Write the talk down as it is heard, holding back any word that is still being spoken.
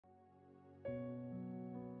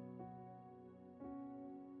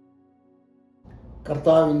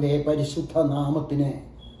കർത്താവിൻ്റെ പരിശുദ്ധ നാമത്തിന്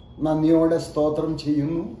നന്ദിയോടെ സ്തോത്രം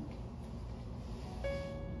ചെയ്യുന്നു.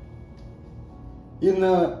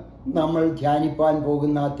 ഇന്ന് നമ്മൾ ധ്യാനിപ്പാൻ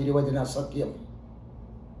പോകുന്ന തിരുവചന സത്യം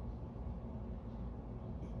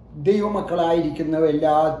ദൈവമക്കളായിരിക്കുന്ന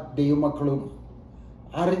എല്ലാ ദൈവമക്കളും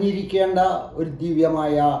അറിഞ്ഞിരിക്കേണ്ട ഒരു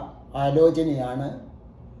ദിവ്യമായ ആലോചനയാണ്.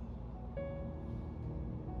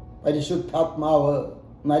 പരിശുദ്ധാത്മാവ്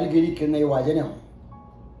നൽകിയിരിക്കുന്ന ഈ വചനം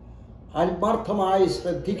ആത്മാർത്ഥമായി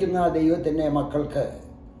ശ്രദ്ധിക്കുന്ന ദൈവത്തിൻ്റെ മക്കൾക്ക്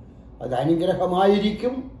അത്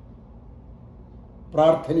അനുഗ്രഹമായിരിക്കും.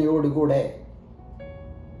 പ്രാർത്ഥനയോടുകൂടെ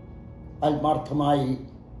ആത്മാർത്ഥമായി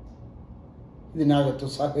ഇതിനകത്ത്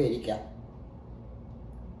സഹകരിക്കാം.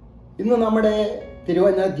 ഇന്ന് നമ്മുടെ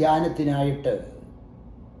തിരുവചന ധ്യാനത്തിനായിട്ട്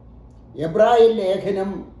എബ്രായ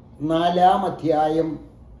ലേഖനം 4-ാം അധ്യായം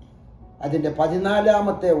അതിൻ്റെ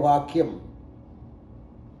 14-ാമത്തെ വാക്യം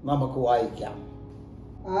നമുക്ക് വായിക്കാം.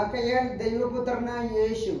 ആകയാൽ ദൈവപുത്രനായ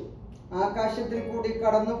യേശു ആകാശത്തിൽ കൂടി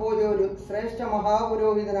കടന്നുപോയൊരു ശ്രേഷ്ഠ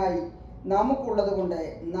മഹാപുരോഹിതനായി നമുക്കുള്ളത് കൊണ്ട്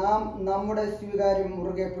നാം നമ്മുടെ സ്വീകാര്യം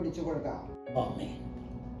മുറുകെ പിടിച്ചുകൊടുക്കാം. ആമേൻ.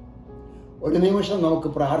 ഒരു നിമിഷം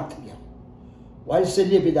നമുക്ക് പ്രാർത്ഥിക്കാം.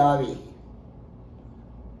 വാത്സല്യ പിതാവേ,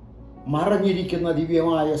 മറഞ്ഞിരിക്കുന്ന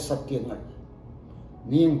ദിവ്യമായ സത്യങ്ങൾ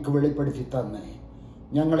നീ ഞങ്ങൾക്ക് വെളിപ്പെടുത്തി തന്നെ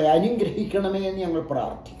ഞങ്ങളെ അനുഗ്രഹിക്കണമേ എന്ന് ഞങ്ങൾ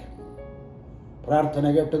പ്രാർത്ഥിക്കണം. പ്രാർത്ഥന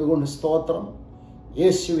കേട്ടതുകൊണ്ട് സ്തോത്രം.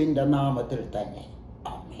 യേശുവിൻ്റെ നാമത്തിൽ തന്നെ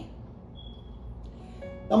ആമേൻ.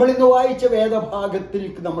 നമ്മൾ ഇന്ന് വായിച്ച വേദഭാഗത്തിൽ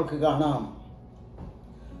നമുക്ക് കാണാം,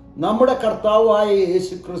 നമ്മുടെ കർത്താവായ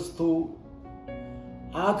യേശു ക്രിസ്തു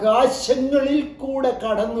ആകാശങ്ങളിൽ കൂടെ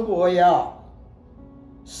കടന്നുപോയ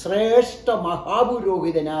ശ്രേഷ്ഠ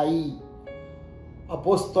മഹാപുരോഹിതനായി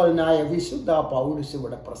അപ്പോസ്തലനായ വിശുദ്ധ പൗലോസ്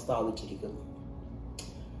ഇവിടെ പ്രസ്താവിച്ചിരിക്കുന്നു.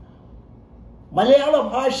 മലയാള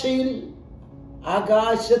ഭാഷയിൽ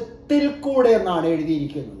ആകാശത്തിൽ കൂടെ എന്നാണ്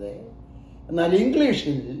എഴുതിയിരിക്കുന്നത്. എന്നാൽ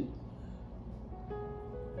ഇംഗ്ലീഷിൽ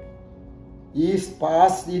is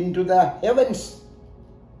passed into the heavens,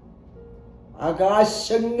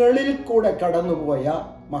 ആകാശങ്ങളിൽ കൂടെ കടന്നുപോയ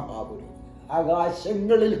മഹാപുരോഹിതൻ.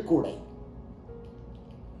 ആകാശങ്ങളിൽ കൂടെ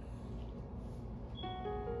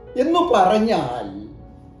എന്ന് പറഞ്ഞാൽ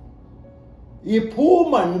ഈ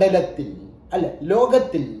ഭൂമണ്ഡലത്തിൽ അല്ല,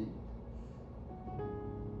 ലോകത്തിൽ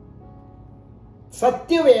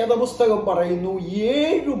സത്യവേദപുസ്തകം പറയുന്നു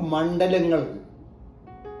 7 മണ്ഡലങ്ങൾ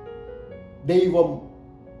ദൈവം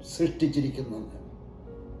സൃഷ്ടിച്ചിരിക്കുന്നു.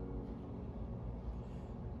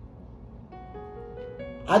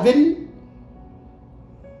 അതിൽ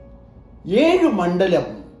 7 മണ്ഡലം,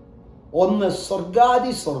 1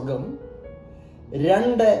 സ്വർഗാദി സ്വർഗം,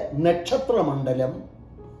 2 നക്ഷത്രമണ്ഡലം,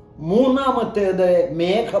 3-ാമത്തേത്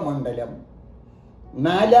മേഘമണ്ഡലം,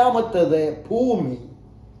 4-ാമത്തേത് ഭൂമി,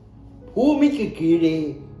 ഭൂമിക്ക് കീഴേ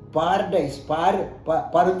പാരഡൈസ്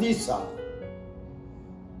പർദീസ,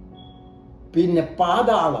 പിന്നെ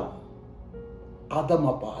പാതാളം, അധമ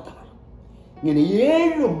പാതാളം. ഇങ്ങനെ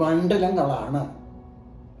 7 മണ്ഡലങ്ങളാണ്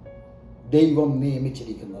ദൈവം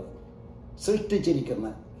നിയമിച്ചിരിക്കുന്നത്,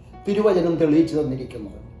 സൃഷ്ടിച്ചിരിക്കുന്നത്, തിരുവചനം തെളിയിച്ചു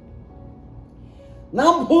തന്നിരിക്കുന്നത്.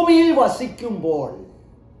 നാം ഭൂമിയിൽ വസിക്കുമ്പോൾ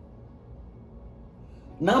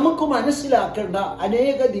നമുക്ക് മനസ്സിലാക്കേണ്ട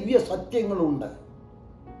അനേക ദിവ്യ സത്യങ്ങളുണ്ട്.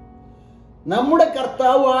 നമ്മുടെ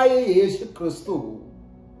കർത്താവായ യേശു ക്രിസ്തു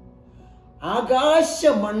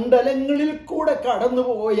ആകാശമണ്ഡലങ്ങളിൽ കൂടെ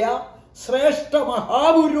കടന്നുപോയ ശ്രേഷ്ഠ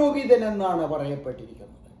മഹാപുരോഹിതൻ എന്നാണ്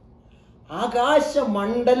പറയപ്പെട്ടിരിക്കുന്നത്.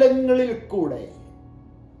 ആകാശമണ്ഡലങ്ങളിൽ കൂടെ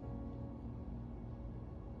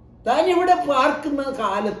താൻ ഇവിടെ പാർക്കുന്ന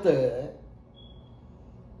കാലത്ത്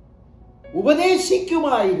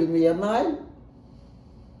ഉപദേശിക്കുമായിരുന്നു. എന്നാൽ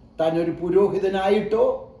താൻ ഒരു പുരോഹിതനായിട്ടോ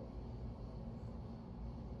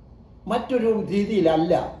മറ്റൊരു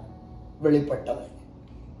രീതിയിലല്ല വെളിപ്പെട്ടത്.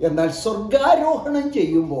 എന്നാൽ സ്വർഗാരോഹണം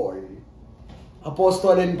ചെയ്യുമ്പോൾ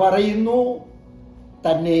അപ്പോസ്തലൻ പറയുന്നു,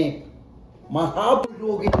 തന്നെ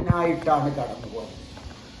മഹാപുരോഹിതനായിട്ടാണ് കടന്നുപോയത്.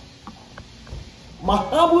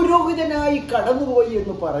 മഹാപുരോഹിതനായി കടന്നുപോയി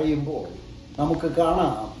എന്ന് പറയുമ്പോൾ നമുക്ക്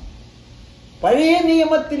കാണാം, പഴയ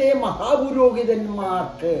നിയമത്തിലെ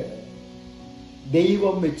മഹാപുരോഹിതന്മാർക്ക്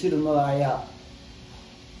ദൈവം വെച്ചിരുന്നതായ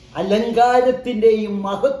അലങ്കാരത്തിൻ്റെയും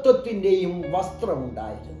മഹത്വത്തിൻ്റെയും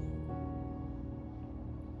വസ്ത്രമുണ്ടായിരുന്നു.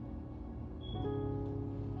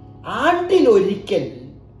 ആണ്ടിലൊരിക്കൽ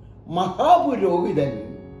മഹാപുരോഹിതൻ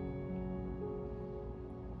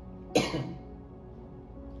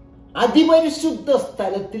അതിപരിശുദ്ധ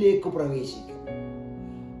സ്ഥലത്തിലേക്ക് പ്രവേശിക്കും.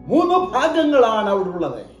 3 ഭാഗങ്ങളാണ് അവിടെ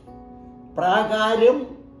ഉള്ളത്: പ്രാകാരം,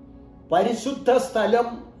 പരിശുദ്ധ സ്ഥലം,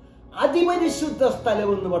 അതിപരിശുദ്ധ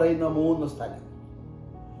സ്ഥലം എന്ന് പറയുന്ന 3 സ്ഥലം.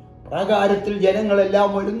 പ്രാകാരത്തിൽ ജനങ്ങളെല്ലാം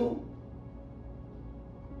വരുന്നു.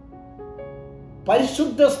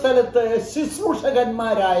 പരിശുദ്ധ സ്ഥലത്ത്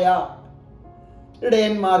ശുശ്രൂഷകന്മാരായ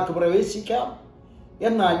ഇടയന്മാർക്ക് പ്രവേശിക്കാം.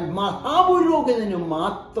 എന്നാൽ മഹാപുരോഹിതന്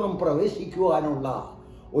മാത്രം പ്രവേശിക്കുവാനുള്ള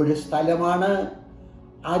ഒരു സ്ഥലമാണ്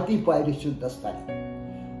അതിപരിശുദ്ധ സ്ഥലം.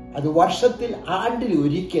 അത് വർഷത്തിൽ ആണ്ടിൽ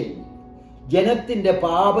ഒരിക്കൽ ജനത്തിന്റെ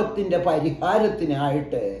പാപത്തിന്റെ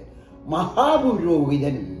പരിഹാരത്തിനായിട്ട്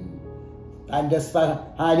മഹാപുരോഹിതൻ തൻ്റെ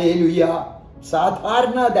ഹല്ലേലൂയ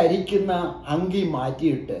സാധാരണ ധരിക്കുന്ന അങ്കി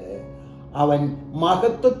മാറ്റിയിട്ട് അവൻ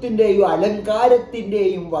മഹത്വത്തിൻ്റെയും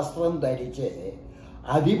അലങ്കാരത്തിൻ്റെയും വസ്ത്രം ധരിച്ച്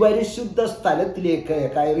അതിപരിശുദ്ധ സ്ഥലത്തിലേക്ക്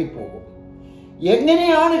കയറിപ്പോകും.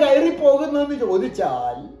 എങ്ങനെയാണ് കയറിപ്പോകുന്നതെന്ന്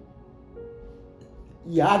ചോദിച്ചാൽ,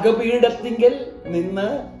 യാഗപീഠത്തിങ്കൽ നിന്ന്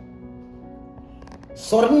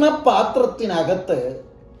സ്വർണപാത്രത്തിനകത്ത്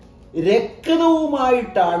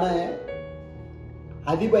രക്തവുമായിട്ടാണ്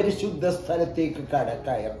അതിപരിശുദ്ധ സ്ഥലത്തേക്ക്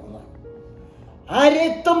കയറുന്നത്. ആ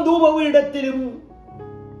രക്തം ധൂപപീഠത്തിലും,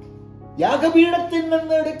 യാഗപീഠത്തിൽ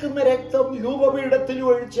നിന്ന് എടുക്കുന്ന രക്തം ധൂപപീഠത്തിൽ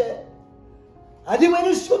ഒഴിച്ച്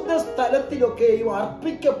അതിപരിശുദ്ധ സ്ഥലത്തിലൊക്കെയും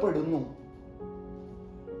അർപ്പിക്കപ്പെടുന്നു.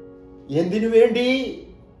 എന്തിനു വേണ്ടി?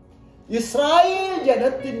 ഇസ്രായേൽ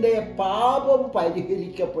ജനത്തിന്റെ പാപം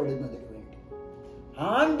പരിഹരിക്കപ്പെടുന്നതിന് വേണ്ടി.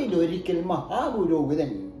 ആണ്ടിലൊരിക്കൽ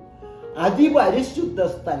മഹാപുരോഹിതൻ അതിപരിശുദ്ധ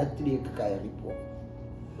സ്ഥലത്തിലേക്ക് കയറിപ്പോകും.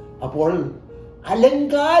 അപ്പോൾ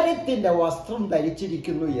അലങ്കാരത്തിന്റെ വസ്ത്രം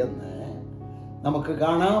ധരിച്ചിരിക്കുന്നു എന്ന് നമുക്ക്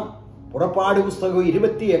കാണാം. പുറപ്പാട് പുസ്തകം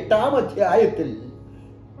 28-ാം അധ്യായത്തിൽ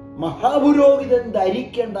മഹാപുരോഹിതൻ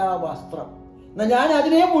ധരിക്കേണ്ട ആ വസ്ത്രം, ഞാൻ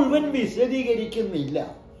അതിനെ മുഴുവൻ വിശദീകരിക്കുന്നില്ല.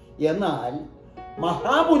 എന്നാൽ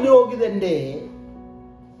മഹാപുരോഹിതന്റെ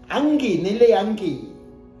അങ്കി, നില അങ്കി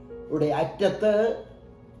യുടെ അറ്റത്ത്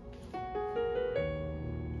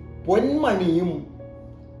പൊന്മണിയും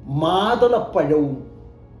മാതളപ്പഴവും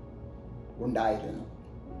ഉണ്ടായിരുന്നു.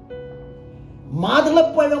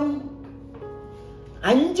 മാതളപ്പഴം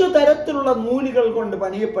 5 തരത്തിലുള്ള നൂലുകൾ കൊണ്ട്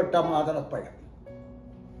പണിയപ്പെട്ട മാതളപ്പഴം.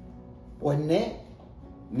 പൊന്ന്,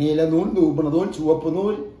 നീലനൂൽ, ധൂപനൂൽ, ചുവപ്പ്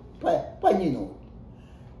നൂൽ, പഞ്ഞിനൂൽ.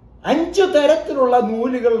 5 തരത്തിലുള്ള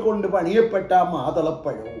നൂലുകൾ കൊണ്ട് പണിയപ്പെട്ട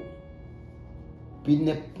മാതളപ്പഴവും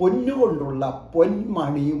പിന്നെ പൊന്നുകൊണ്ടുള്ള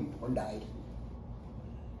പൊന്മണിയും ഉണ്ടായിരുന്നു.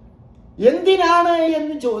 എന്തിനാണ്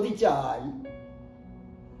എന്ന് ചോദിച്ചാൽ,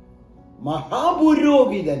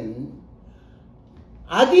 മഹാപുരോഹിതൻ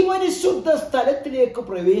അതിപരിശുദ്ധ സ്ഥലത്തിലേക്ക്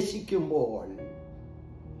പ്രവേശിക്കുമ്പോൾ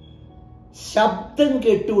ശബ്ദം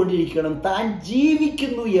കേട്ടുകൊണ്ടിരിക്കണം. താൻ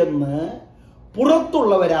ജീവിക്കുന്നു എന്ന്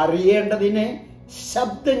പുറത്തുള്ളവർ അറിയേണ്ടതിന്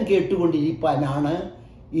ശബ്ദം കേട്ടുകൊണ്ടിരിക്കാനാണ്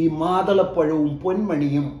ഈ മാതളപ്പഴവും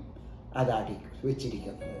പൊന്മണിയും അതാടി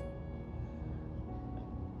വെച്ചിരിക്കുന്നത്.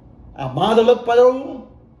 ആ മാതളപ്പഴവും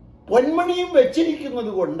പൊന്മണിയും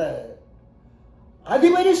വെച്ചിരിക്കുന്നത് കൊണ്ട്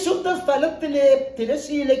അതിപരിശുദ്ധ സ്ഥലത്തിലെ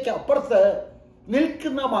തിരശ്ശീലയ്ക്ക് അപ്പുറത്ത്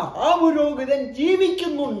നിൽക്കുന്ന മഹാപുരോഹിതൻ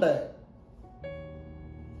ജീവിക്കുന്നുണ്ട്.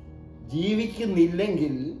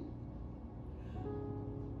 ജീവിക്കുന്നില്ലെങ്കിൽ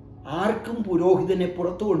ആർക്കും പുരോഹിതനെ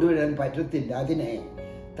പുറത്തു കൊണ്ടുവരാൻ പറ്റത്തില്ല. അതിനെ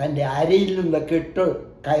തൻ്റെ അരയിൽ നിന്ന് കെട്ട്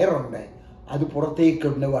കയറുണ്ട്, അത്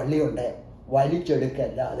പുറത്തേക്കുണ്ട്, വള്ളിയുണ്ട്,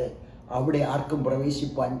 വലിച്ചെടുക്കല്ലാതെ അവിടെ ആർക്കും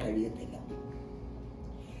പ്രവേശിപ്പാൻ കഴിയത്തില്ല.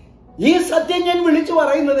 ഈ സത്യം ഞാൻ വിളിച്ചു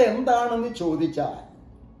പറയുന്നത് എന്താണെന്ന് ചോദിച്ചാൽ,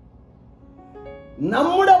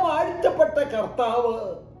 നമ്മുടെ വാഴ്ത്തപ്പെട്ട കർത്താവ്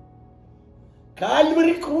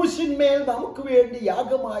കാൽവരി ക്രൂശിന്മേൽ നമുക്ക് വേണ്ടി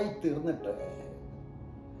യാഗമായി തീർന്നിട്ട്,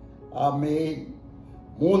 ആമേൻ,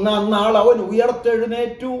 3-ാം നാൾ അവൻ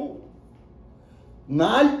ഉയർത്തെഴുന്നേറ്റു.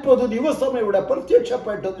 40 ദിവസം ഇവിടെ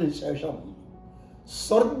പ്രത്യക്ഷപ്പെട്ടതിന് ശേഷം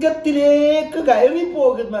സ്വർഗത്തിലേക്ക്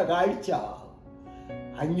കയറിപ്പോകുന്ന കാഴ്ച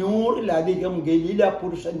 500-ലധികം ഗലീല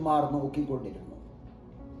പുരുഷന്മാർ നോക്കിക്കൊണ്ടിരുന്നു.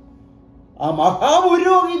 ആ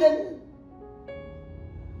മഹാപുരോഹിതൻ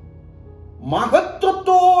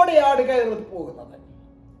മഹത്വത്തോടെയാണ് കയറി പോകുന്നത്.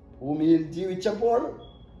 ഭൂമിയിൽ ജീവിച്ചപ്പോൾ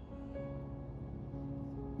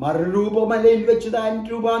മറുരൂപമലയിൽ വെച്ച് താൻ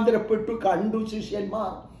രൂപാന്തരപ്പെട്ടു കണ്ടു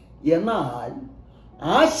ശിഷ്യന്മാർ. എന്നാൽ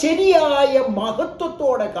ആ ശരിയായ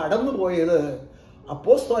മഹത്വത്തോടെ കടന്നുപോയത്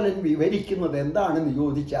അപ്പോസ്തലൻ വിവരിക്കുന്നത് എന്താണെന്ന്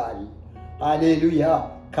ചോദിച്ചാൽ, ഹല്ലേലൂയ,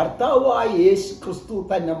 കർത്താവായ യേശു ക്രിസ്തു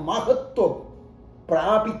തന്നെ മഹത്വം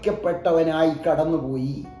പ്രാപിക്കപ്പെട്ടവനായി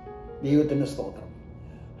കടന്നുപോയി. ദൈവത്തിന് സ്തോത്രം,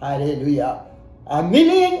 ഹല്ലേലൂയ. ആ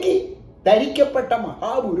നിലയെങ്കിൽ ധരിക്കപ്പെട്ട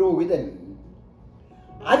മഹാപുരോഹിതൻ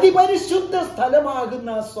അതിപരിശുദ്ധ സ്ഥലമാകുന്ന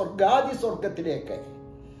സ്വർഗാദി സ്വർഗത്തിലേക്ക്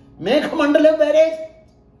മേഘമണ്ഡലം വരെ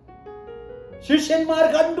ശിഷ്യന്മാർ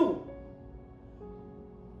കണ്ടു.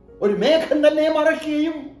 ഒരു മേഘം തന്നെ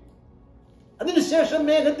മറയ്ക്കുകയും അതിനുശേഷം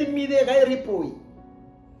മേഘത്തിന്മീതെ കയറിപ്പോയി.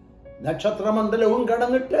 നക്ഷത്രമണ്ഡലവും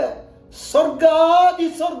കടന്നിട്ട് സ്വർഗാദി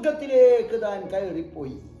സ്വർഗത്തിലേക്ക് താൻ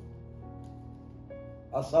കയറിപ്പോയി.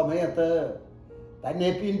 ആ സമയത്ത് തന്നെ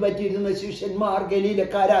പിൻപറ്റിയിരുന്ന ശിഷ്യന്മാർ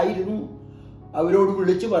ഗലീലക്കാരായിരുന്നു. അവരോട്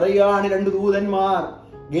വിളിച്ചു പറയുകയാണ്, 2 ദൂതന്മാർ,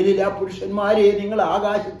 ഗലീല പുരുഷന്മാരെ, നിങ്ങൾ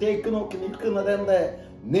ആകാശത്തേക്ക് നോക്കി നിൽക്കുന്നത് എന്ത്?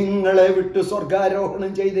 നിങ്ങളെ വിട്ട്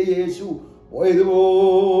സ്വർഗാരോഹണം ചെയ്ത യേശു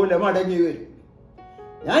പോയതുപോലെ മടങ്ങി വരും.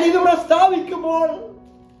 ഞാനിത് പ്രസ്താവിക്കുമ്പോൾ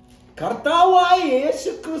കർത്താവായ യേശു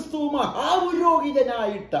ക്രിസ്തു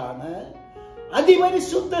മഹാപുരോഹിതനായിട്ടാണ്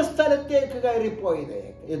അതിപരിശുദ്ധ സ്ഥലത്തേക്ക് കയറിപ്പോയത്.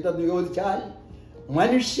 എന്തെന്ന് ചോദിച്ചാൽ,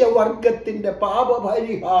 മനുഷ്യവർഗത്തിന്റെ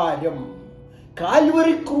പാപപരിഹാരം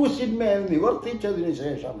കാൽവരി ക്രൂശിന്മേൽ നിവർത്തിച്ചതിനു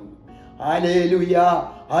ശേഷം ഹല്ലേലൂയ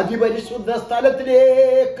അതിപരിശുദ്ധ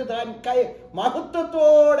സ്ഥലത്തിലേക്ക് താൻ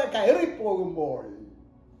മഹത്വത്തോടെ കയറിപ്പോകുമ്പോൾ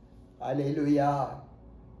ഹല്ലേലൂയ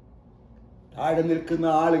താഴെ നിൽക്കുന്ന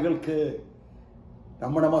ആളുകൾക്ക്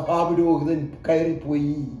നമ്മുടെ മഹാപുരോഹിതൻ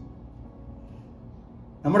കയറിപ്പോയി,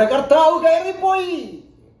 നമ്മുടെ കർത്താവ് കയറിപ്പോയി,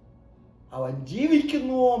 അവൻ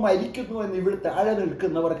ജീവിക്കുന്നുവോ മരിക്കുന്നുവോ എന്ന് ഇവിടെ താഴെ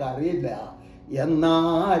നിൽക്കുന്നവർക്ക് അറിയില്ല.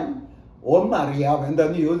 എന്നാൽ ഒന്നറിയാം,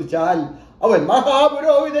 എന്തെന്ന് ചോദിച്ചാൽ, അവൻ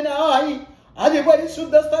മഹാപുരോഹിതനായി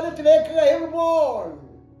അതിപരിശുദ്ധ സ്ഥലത്തിലേക്ക് കയറുമ്പോൾ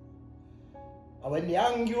അവന്റെ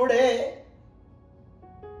അങ്കിയുടെ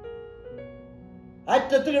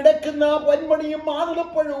അറ്റത്ത് കിടക്കുന്ന പൊന്മണിയും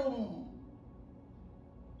മാതളപ്പഴവും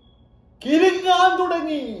കിലുങ്ങാൻ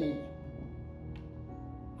തുടങ്ങി.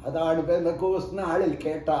 അതാണ് പെന്തക്കോസ്ത് നാളിൽ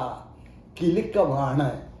കേട്ട കിലുക്കമാണ്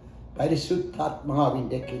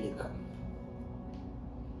പരിശുദ്ധാത്മാവിന്റെ കിലുക്കം.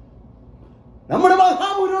 നമ്മുടെ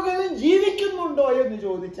മഹാപുരോഹിതൻ ജീവിക്കുന്നുണ്ടോ എന്ന്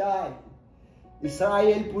ചോദിച്ചാൽ,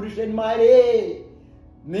 ഇസ്രായേൽ പുരുഷന്മാരെ,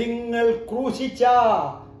 നിങ്ങൾ ക്രൂശിച്ച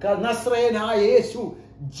നസ്രയനായ യേശു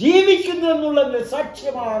ജീവിക്കുന്നു എന്നുള്ളത്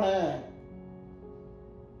സാക്ഷ്യമാണ്.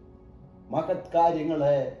 മഹത്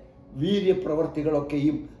കാര്യങ്ങള്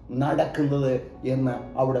വീര്യപ്രവർത്തികളൊക്കെയും നടക്കുന്നത് എന്ന്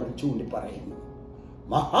അവിടെ ചൂണ്ടി പറയുന്നു.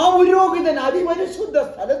 മഹാപുരോഹിതൻ അതിപരിശുദ്ധ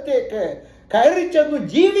സ്ഥലത്തേക്ക് കയറി ചെന്നു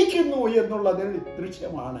ജീവിക്കുന്നു എന്നുള്ള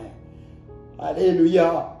ദൃശ്യമാണ്. ഹല്ലേലൂയ.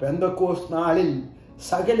 പെന്തക്കോസ്ത് നാളിൽ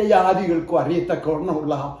സകല ജാതികൾക്കും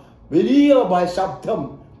അറിയത്തക്കവണ്ണമുള്ള വലിയ ശബ്ദം,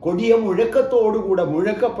 കൊടിയ മുഴക്കത്തോടുകൂടെ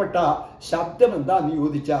മുഴക്കപ്പെട്ട ശബ്ദം എന്താന്ന്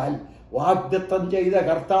ചോദിച്ചാൽ, വാഗ്ദത്തം ചെയ്ത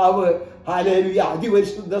കർത്താവ് ഹല്ലേലൂയ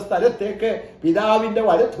അതിപരിശുദ്ധ സ്ഥലത്തേക്ക്, പിതാവിന്റെ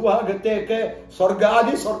വലത്തുഭാഗത്തേക്ക്,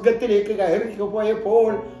 സ്വർഗത്തിലേക്ക് കയറി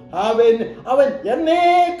പോയപ്പോൾ അവൻ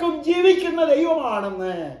എന്നേക്കും ജീവിക്കുന്ന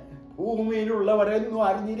ദൈവമാണെന്ന് ഭൂമിയിലുള്ളവർ എന്നും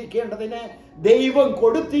അറിഞ്ഞിരിക്കേണ്ടതിന് ദൈവം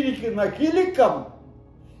കൊടുത്തിരിക്കുന്ന കിലുക്കം.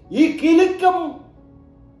 ഈ കിലുക്കം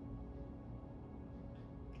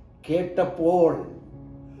കേട്ടപ്പോൾ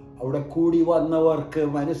അവിടെ കൂടി വന്നവർക്ക്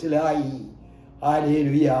മനസ്സിലായി,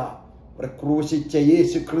 ഹല്ലേലൂയ, ക്രൂശിച്ച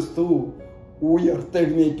യേശു ക്രിസ്തു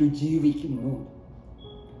ഉയർത്തെഴുന്നേറ്റു ജീവിക്കുന്നു.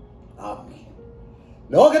 ആമേൻ.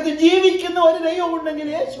 ലോകത്ത് ജീവിക്കുന്ന ഒരു ദൈവം ഉണ്ടെങ്കിൽ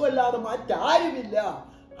യേശു അല്ലാതെ മറ്റാരുമില്ല.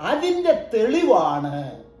 അതിന്റെ തെളിവാണ്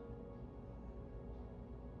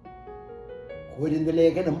കൊരിന്ത്യർ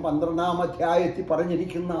ലേഖനം 12-ാം അധ്യായത്തിൽ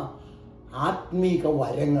പറഞ്ഞിരിക്കുന്ന ആത്മീക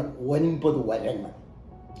വരങ്ങൾ, 9 വരങ്ങൾ.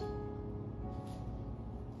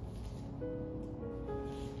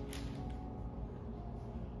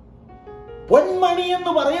 പൊന്മണി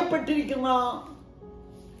എന്ന് പറയപ്പെട്ടിരിക്കുന്ന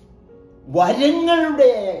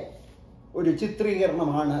വരങ്ങളുടെ ഒരു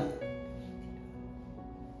ചിത്രീകരണമാണ്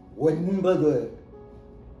 9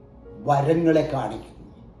 വരങ്ങളെ കാണിക്കുന്നു.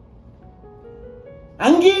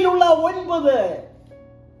 അങ്കിയിലുള്ള 9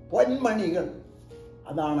 പൊന്മണികൾ,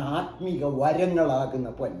 അതാണ് ആത്മീക വരങ്ങളാകുന്ന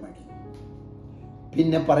പൊന്മണി.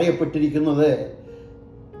 പിന്നെ പറയപ്പെട്ടിരിക്കുന്നത്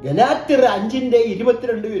ഗലാത്യർ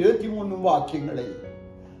 5:22-23 വാക്യങ്ങളിൽ,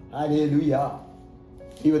 ഹല്ലേലൂയ,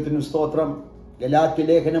 ദൈവത്തിന് സ്തോത്രം. ഗലാത്യ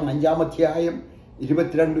ലേഖനം 5-ാം അധ്യായം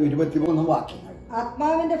 22-23 വാക്യങ്ങൾ.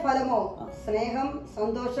 ആത്മാവിന്റെ ഫലമോ സ്നേഹം,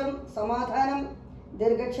 സന്തോഷം, സമാധാനം,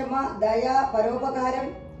 ദീർഘക്ഷമ, ദയ, പരോപകാരം,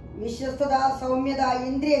 വിശ്വസ്തത, സൗമ്യത,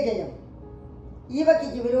 ഇന്ദ്രിയജയം.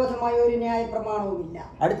 ഇവയ്ക്ക് വിരോധമായ ഒരു ന്യായ പ്രമാണവുമില്ല.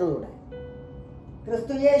 അടുത്തതോടെ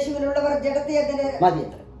ക്രിസ്തു യേശുവിലുള്ളവർ ജഡത്തെ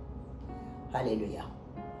മതിയത്ര. ഹല്ലേലൂയ.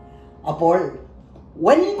 അപ്പോൾ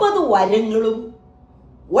 9 വരങ്ങളും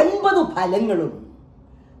 9 ഫലങ്ങളും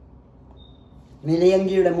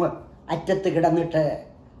നിലയങ്കിയുടെ അറ്റത്ത് കിടന്നിട്ട്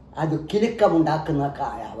അത് കിലുക്കമുണ്ടാക്കുന്ന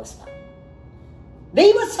കാലാവസ്ഥ.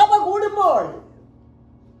 ദൈവസഭ കൂടുമ്പോൾ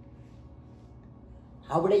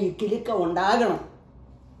അവിടെ ഈ കിലുക്കം ഉണ്ടാകണം.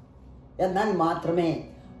 എന്നാൽ മാത്രമേ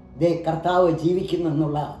കർത്താവ്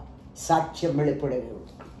ജീവിക്കുന്നെന്നുള്ള സാക്ഷ്യം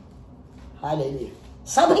വെളിപ്പെടുകയുള്ളൂ. ഹല്ലേലൂയ.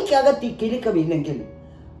 സഭയ്ക്കകത്ത് ഈ കിലുക്കമില്ലെങ്കിൽ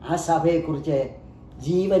ആ സഭയെക്കുറിച്ച്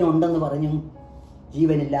ജീവനുണ്ടെന്ന് പറഞ്ഞും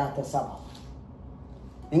ജീവനില്ലാത്ത സഭ.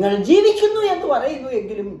 നിങ്ങൾ ജീവിക്കുന്നു എന്ന് പറയുന്നു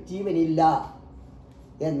എങ്കിലും ജീവനില്ല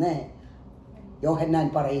എന്ന് യോഹന്നാൻ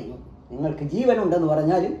പറയുന്നു. നിങ്ങൾക്ക് ജീവനുണ്ടെന്ന്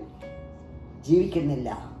പറഞ്ഞാലും ജീവിക്കുന്നില്ല.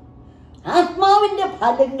 ആത്മാവിന്റെ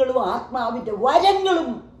ഫലങ്ങളും ആത്മാവിന്റെ വരങ്ങളും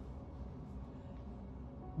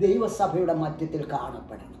ദൈവസഭയുടെ മധ്യത്തിൽ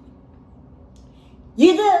കാണപ്പെടണം.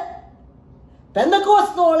 ഇത്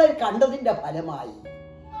പെന്തക്കോസ്തോളൻ കണ്ടതിൻ്റെ ഫലമായി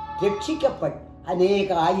അനേക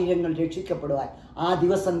ആയിരങ്ങൾ രക്ഷിക്കപ്പെടുവാൻ ആ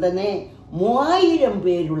ദിവസം തന്നെ 3000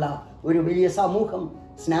 പേരുള്ള ഒരു വലിയ സമൂഹം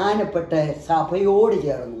സ്നാനപ്പെട്ട് സഭയോട്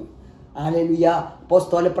ചേർന്നു. ഹല്ലേലൂയ.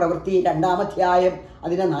 അപ്പോസ്തല പ്രവൃത്തി 2-ാം അധ്യായം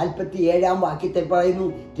അതിന് 47-ാം വാക്യത്തിൽ പറയുന്നു,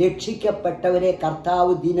 രക്ഷിക്കപ്പെട്ടവരെ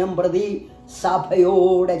കർത്താവ് ദിനം പ്രതി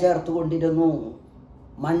സഭയോടെ ചേർത്തുകൊണ്ടിരുന്നു.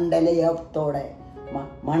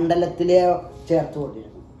 മണ്ഡലത്തിലെ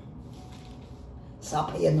ചേർത്തുകൊണ്ടിരുന്നു. സഭ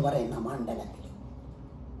എന്ന് പറയുന്ന മണ്ഡലത്തിൽ.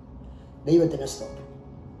 ദൈവത്തിന് സ്തോത്രം.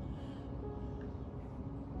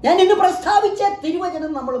 ഞാൻ ഇന്ന് പ്രസ്താവിച്ച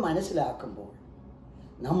തിരുവചനം നമ്മൾ മനസ്സിലാക്കുമ്പോൾ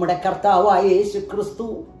നമ്മുടെ കർത്താവായ യേശു ക്രിസ്തു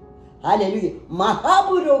ഹല്ലേലൂയ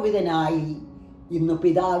മഹാപുരോഹിതനായി ഇന്ന്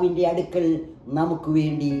പിതാവിൻ്റെ അടുക്കൽ നമുക്ക്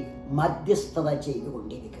വേണ്ടി മധ്യസ്ഥത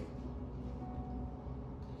ചെയ്തുകൊണ്ടിരിക്കുന്നു.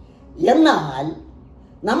 എന്നാൽ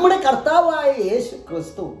നമ്മുടെ കർത്താവായ യേശു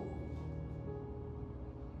ക്രിസ്തു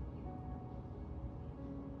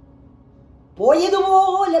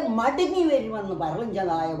പോയതുപോലെ മടങ്ങി വരുമെന്ന്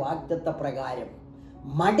പറഞ്ഞതായ വാഗ്ദത്ത പ്രകാരം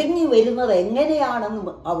മടങ്ങി വരുന്നത്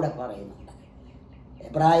എങ്ങനെയാണെന്ന് അവിടെ പറയുന്നുണ്ട്.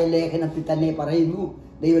 എബ്രായ ലേഖനത്തിൽ തന്നെ പറയുന്നു.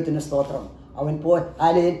 ദൈവത്തിന് സ്തോത്രം. അവൻ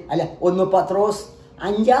 1 പത്രോസ്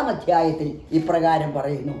 5-ാം അധ്യായത്തിൽ ഇപ്രകാരം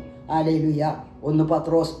പറയുന്നു. ഹല്ലേലൂയ. 1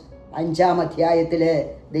 പത്രോസ് 5-ാം അധ്യായത്തിലെ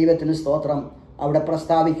ദൈവത്തിന് സ്തോത്രം അവിടെ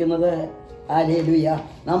പ്രസ്താവിക്കുന്നത്, ഹല്ലേലൂയ,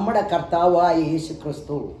 നമ്മുടെ കർത്താവായ യേശു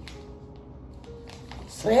ക്രിസ്തു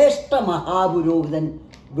ശ്രേഷ്ഠ മഹാപുരോഹിതൻ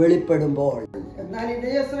വെളിപ്പെടുമ്പോൾ, എന്നാൽ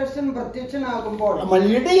ഇടയശ്രേഷ്ഠൻ പ്രത്യക്ഷനാകുമ്പോൾ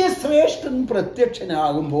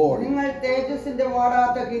നിങ്ങൾ തേജസ്സിന്റെ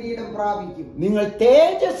വാടാത്ത കിരീടം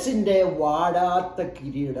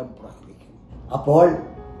പ്രാപിക്കും. അപ്പോൾ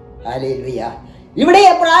ഹല്ലേലൂയ, ഇവിടെ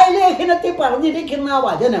എബ്രായ ലേഖനത്തിൽ പറഞ്ഞിരിക്കുന്ന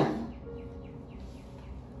വചനം,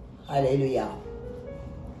 ഹല്ലേലൂയ,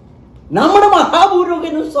 നമ്മുടെ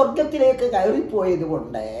മഹാപുരോഹിതൻ സ്വർഗത്തിലേക്ക് കയറിപ്പോയത്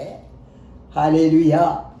കൊണ്ട്, ഹല്ലേലൂയ,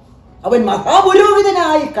 അവൻ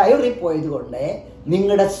മഹാപുരോഹിതനായി കയറിപ്പോയത് കൊണ്ട്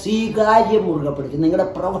നിങ്ങളുടെ സ്വീകാര്യം മുറുകെ പിടിച്ചു. നിങ്ങളുടെ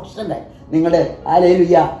പ്രൊഫഷണൽ, നിങ്ങളുടെ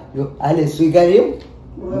ഹല്ലേലൂയ സ്വീകാര്യം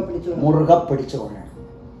മുറുകെ പിടിച്ചുകൊള്ളണം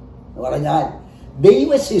എന്ന് പറഞ്ഞാൽ ദൈവ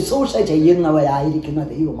ശുശ്രൂഷ ചെയ്യുന്നവരായിരിക്കുന്ന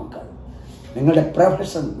ദൈവമക്കൾ നിങ്ങളുടെ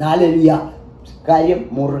പ്രൊഫഷൻ ഹല്ലേലൂയ കാര്യം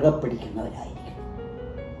മുറുകെ പിടിക്കുന്നവരായിരിക്കും.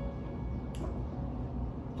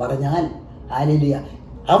 പറഞ്ഞാൽ ഹല്ലേലൂയ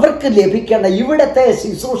അവർക്ക് ലഭിക്കേണ്ട ഇവിടത്തെ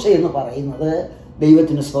ശുശ്രൂഷ എന്ന് പറയുന്നത്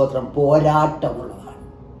ദൈവത്തിന് സ്തോത്രം പോരാട്ടമുള്ളതാണ്.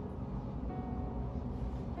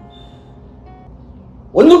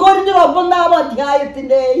 1 കൊരിന്ത്യർ 9-ാം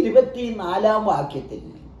അധ്യായത്തിന്റെ 24-ാം വാക്യത്തിൽ,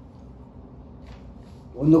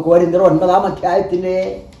 1 കൊരിന്ത്യർ 9-ാം അധ്യായത്തിന്റെ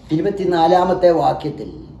 24-ാമത്തെ വാക്യത്തിൽ,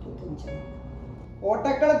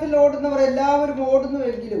 ഓട്ടക്കളത്തിൽ ഓടുന്നവർ എല്ലാവരും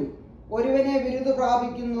ഓടുന്നുവെങ്കിലും ഒരുവനെ ബിരുദ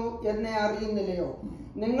പ്രാപിക്കുന്നു എന്നെ അറിയുന്നില്ലയോ?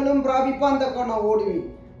 നിങ്ങളും പ്രാപിപ്പാൻ തക്കവണ്ണം ഓടുവിൻ.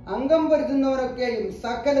 അംഗം പരുത്തുന്നവരൊക്കെയും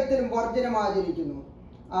സകലത്തിലും വർജനം ആചരിക്കുന്നു.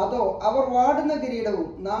 അതോ അവർ വാടുന്ന കിരീടവും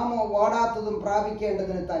നാമോ വാടാത്തതും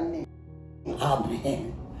പ്രാപിക്കേണ്ടതിന് തന്നെ.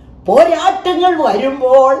 പോരാട്ടങ്ങൾ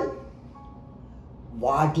വരുമ്പോൾ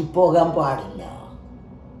വാടിപ്പോകാൻ പാടില്ല.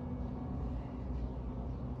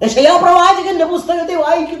 യെശയ്യാ പ്രവാചകന്റെ പുസ്തകത്തിൽ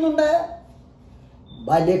വായിക്കുന്നുണ്ട്,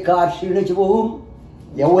 ബാല്യക്കാർ ക്ഷീണിച്ചു പോകും,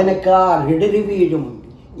 യൗവനക്കാർ ഇടറി വീഴും,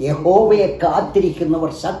 യഹോവയെ കാത്തിരിക്കുന്നവർ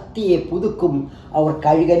ശക്തിയെ പുതുക്കും, അവർ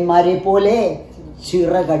കഴുകന്മാരെ പോലെ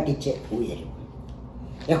ചിറകടിച്ച് ഉയരും.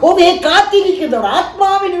 യഹോവയെ കാത്തിരിക്കുന്നവർ,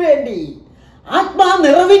 ആത്മാവിന് വേണ്ടി, ആത്മാ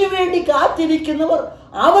നിറവിന് വേണ്ടി കാത്തിരിക്കുന്നവർ,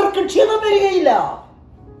 അവർക്ക് ക്ഷീണം വരികയില്ല.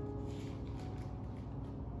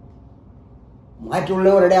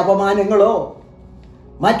 മറ്റുള്ളവരുടെ അപമാനങ്ങളോ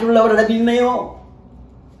മറ്റുള്ളവരുടെ നിന്ദയോ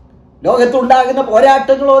ലോകത്തുണ്ടാകുന്ന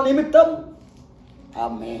പോരാട്ടങ്ങളോ നിമിത്തം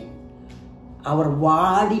ആമേൻ അവർ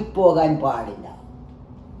വാടിപ്പോകാൻ പാടില്ല.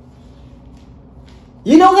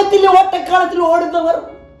 ഈ ലോകത്തിലെ ഓട്ടക്കാലത്തിൽ ഓടുന്നവർ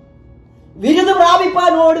ബിരുദം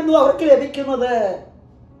പ്രാപിപ്പാൻ ഓടുന്നു. അവർക്ക് ലഭിക്കുന്നത്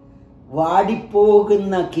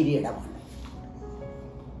വാടിപ്പോകുന്ന കിരീടമാണ്.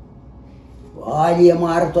 വലിയ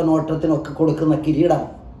മാരത്തോൺ ഓട്ടത്തിനൊക്കെ കൊടുക്കുന്ന കിരീടം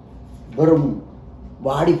വെറും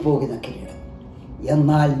വാടിപ്പോകുന്ന കിരീടം.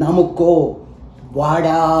 എന്നാൽ നമുക്കോ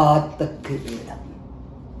വാടാത്ത കിരീടം.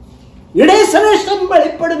 ഇടയശ്രേഷ്ഠൻ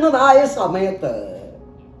വെളിപ്പെടുന്നതായ സമയത്ത്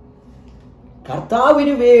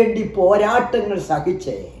കർത്താവിന് വേണ്ടി പോരാട്ടങ്ങൾ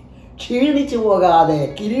സഹിച്ച് ക്ഷീണിച്ചു പോകാതെ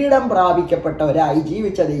കിരീടം പ്രാപിക്കപ്പെട്ടവരായി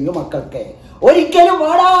ജീവിച്ച ദൈവമക്കൾക്ക് ഒരിക്കലും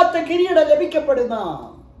വാടാത്ത കിരീടം ലഭിക്കപ്പെടുന്ന,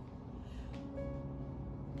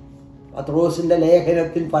 പത്രോസിന്റെ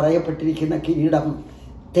ലേഖനത്തിൽ പറയപ്പെട്ടിരിക്കുന്ന കിരീടം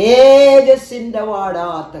തേജസ്സിന്റെ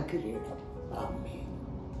വാടാത്ത കിരീടം.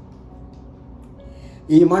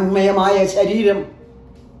 ഈ മൺമയമായ ശരീരം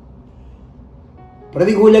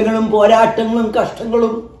പ്രതികൂലങ്ങളും പോരാട്ടങ്ങളും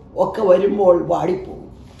കഷ്ടങ്ങളും ഒക്കെ വരുമ്പോൾ വാടിപ്പോകും.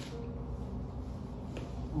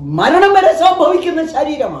 മരണം വരെ സംഭവിക്കുന്ന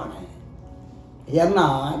ശരീരമാണ്.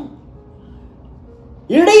 എന്നാൽ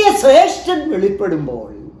ഇടയ ശ്രേഷ്ഠൻ വെളിപ്പെടുമ്പോൾ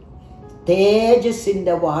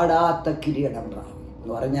തേജസ്സിന്റെ വാടാത്ത കിരീടം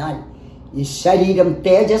എന്ന് പറഞ്ഞാൽ ഈ ശരീരം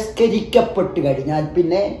തേജസ്കരിക്കപ്പെട്ട് കഴിഞ്ഞാൽ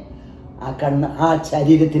പിന്നെ ആ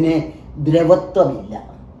ശരീരത്തിന് ദ്രവത്വമില്ല.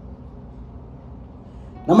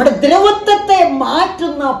 നമ്മുടെ ദ്രവത്വത്തെ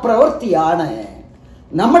മാറ്റുന്ന പ്രവൃത്തിയാണ്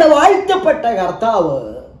നമ്മുടെ വാഴ്ത്തപ്പെട്ട കർത്താവ്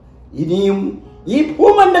ഇനിയും ഈ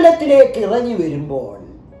ഭൂമണ്ഡലത്തിലേക്ക് ഇറങ്ങി വരുമ്പോൾ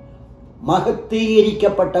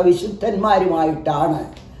മഹത്വീകരിക്കപ്പെട്ട വിശുദ്ധന്മാരുമായിട്ടാണ്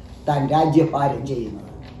താൻ രാജ്യഭാരം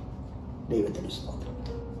ചെയ്യുന്നത്. ദൈവത്തിന് സ്തോത്രം.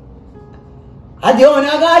 ആദ്യം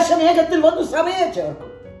ആകാശമേഘത്തിൽ വന്ന് സഭയെ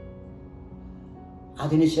ചേർക്കും.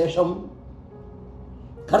 അതിനുശേഷം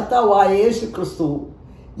കർത്താവായ യേശു ക്രിസ്തു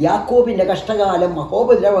യാക്കോബിന്റെ കഷ്ടകാലം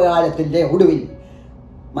മഹോപദ്രവകാലത്തിന്റെ ഒടുവിൽ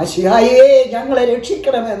മശിഹായേ ഞങ്ങളെ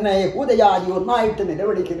രക്ഷിക്കണമെന്ന് യഹൂദജാതി ഒന്നായിട്ട്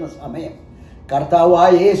നിലവിളിക്കുന്ന സമയം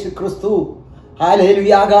കർത്താവായ യേശു ക്രിസ്തു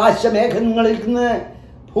ഹല്ലേലൂയ ആകാശമേഘങ്ങളിൽ നിന്ന്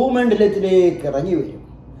ഭൂമണ്ഡലത്തിലേക്ക് ഇറങ്ങി വരും.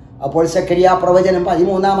 അപ്പോൾ സക്കറിയ പ്രവചനം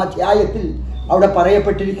 13-ാം അധ്യായത്തിൽ അവിടെ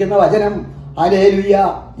പറയപ്പെട്ടിരിക്കുന്ന വചനം ഹല്ലേലൂയ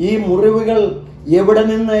ഈ മുറിവുകൾ എവിടെ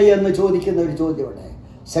നിന്ന് എന്ന് ചോദിക്കുന്ന ഒരു ചോദ്യമുണ്ട്.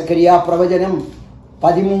 സക്കറിയ പ്രവചനം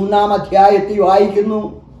 13-ാം അധ്യായത്തിൽ വായിക്കുന്നു.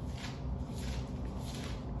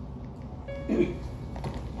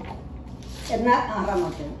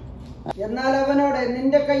 എന്നാൽ അവനോട്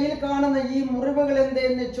നിന്റെ കയ്യിൽ കാണുന്ന ഈ മുറിവുകൾ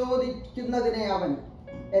എന്തെന്ന് ചോദിക്കുന്നതിനെ അവൻ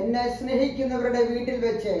എന്നെ സ്നേഹിക്കുന്നവരുടെ വീട്ടിൽ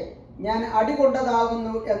വെച്ച് ഞാൻ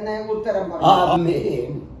അടികൊണ്ടതാകുന്നു എന്ന് ഉത്തരം പറഞ്ഞു.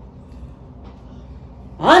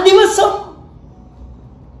 ആ ദിവസം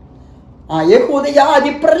ആ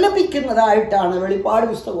യഹൂദജാതി പ്രലപിക്കുന്നതായിട്ടാണ് വെളിപ്പാട്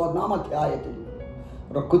പുസ്തകം 1-ാം അധ്യായത്തിൽ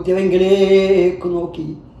കുത്തിവെങ്കിലേക്ക് നോക്കി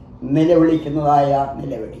നിലവിളിക്കുന്നതായ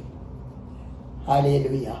നിലവിളി.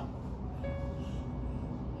 ഹല്ലേലൂയ.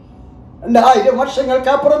 2000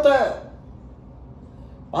 വർഷങ്ങൾക്കപ്പുറത്ത്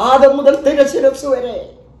പാദം മുതൽ തിരശിരസ് വരെ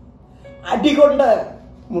അടികൊണ്ട്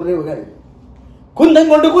മുറിവുകൾ, കുന്തം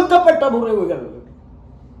കൊണ്ട് കുത്തപ്പെട്ട മുറിവുകൾ,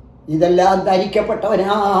 ഇതെല്ലാം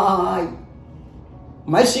ധരിക്കപ്പെട്ടവനായി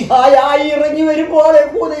മശിഹായായി ഇറങ്ങി വരുമ്പോൾ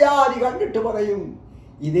യഹൂദജാതി കണ്ടിട്ട് പറയും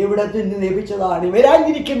ഇതെവിടെ നിന്ന് ലഭിച്ചതാണ്.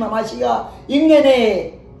 വരാനിരിക്കുന്ന മശിഹ ഇങ്ങനെ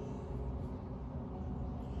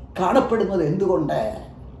കാണപ്പെടുന്നത് എന്തുകൊണ്ട്?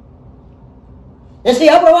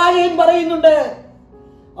 യെശയ്യാ പ്രവാചകൻ പറയുന്നുണ്ട്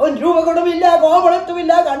അവൻ രൂപഗുണമില്ല,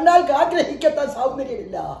 കോമളത്വമില്ല, കണ്ടാൽ ആഗ്രഹിക്കത്ത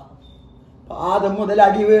സൗന്ദര്യമില്ല. പാദം മുതൽ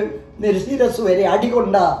ശിരസ് വരെ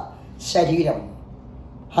അടികൊണ്ട ശരീരം.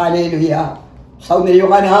 ഹല്ലേലൂയ.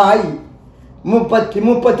 സൗന്ദര്യവാനായി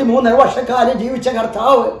 33 വർഷക്കാലം ജീവിച്ച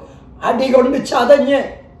കർത്താവ് അടികൊണ്ട് ചതഞ്ഞ്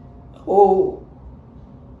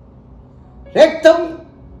രക്തം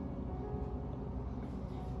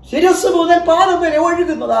ശിരസ് മുതൽ പാദം വരെ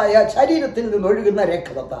ഒഴുകുന്നതായ ശരീരത്തിൽ നിന്ന് ഒഴുകുന്ന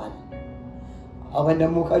രക്തത്താൽ അവന്റെ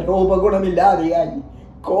മുഖരൂപഗുണമില്ലാതെയായി,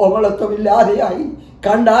 കോമളത്വമില്ലാതെയായി,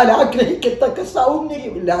 കണ്ടാൽ ആഗ്രഹിക്കത്തക്ക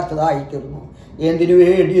സൗന്ദര്യമില്ലാത്തതായി തീർന്നു. എന്തിനു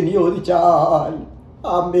വേണ്ടി എന്ന് ചോദിച്ചാൽ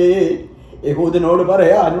അമ്മേ യഹൂദനോട്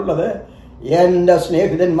പറയാനുള്ളത് എൻ്റെ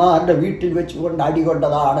സ്നേഹിതന്മാരുടെ വീട്ടിൽ വെച്ചുകൊണ്ട്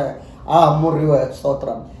അടികൊണ്ടതാണ് ആ മുറിവ്.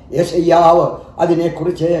 സ്തോത്രം. യെശയ്യാവ്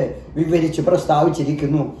അതിനെക്കുറിച്ച് വിവരിച്ച്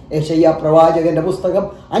പ്രസ്താവിച്ചിരിക്കുന്നു. യെശയ്യാ പ്രവാചകന്റെ പുസ്തകം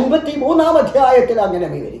 53-ാം അധ്യായത്തിൽ അങ്ങനെ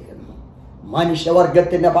വിവരിക്കുന്നു.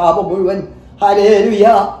 മനുഷ്യവർഗത്തിന്റെ പാപം മുഴുവൻ ഹല്ലേലൂയ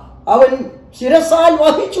അവൻ ശിരസാൽ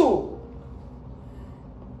വഹിച്ചു.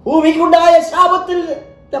 ഭൂമിക്കുണ്ടായ ശാപത്തിൽ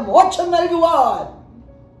മോക്ഷം നൽകുവാൻ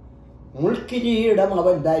മുൾക്കിരീടം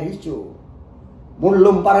അവൻ ധരിച്ചു.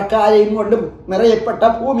 മുള്ളും പറക്കാലയും കൊണ്ടും നിറയപ്പെട്ട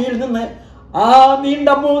ഭൂമിയിൽ നിന്ന് ആ നീണ്ട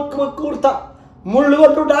കൂർത്ത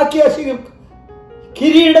മുള്ളുകൊണ്ടുണ്ടാക്കിയ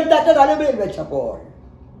കിരീടം തന്റെ തലമേൽ വെച്ചപ്പോൾ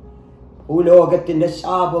ഭൂലോകത്തിന്റെ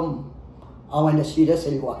ശാപം അവന്റെ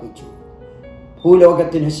ശിരസിൽ വഹിച്ചു.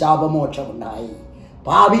 ഭൂലോകത്തിന് ശാപമോക്ഷമുണ്ടായി,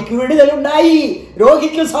 പാപിക്ക് വിടുതലുണ്ടായി,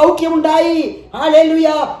 രോഗിക്ക് സൗഖ്യമുണ്ടായി. ഹല്ലേലൂയ.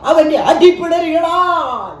 അവന്റെ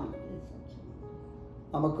അടിപ്പിടരുകളാൽ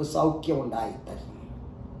നമുക്ക് സൗഖ്യമുണ്ടായി തരുന്നു.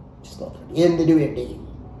 എന്തിനു വേണ്ടി?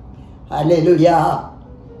 ഹല്ലേലൂയ.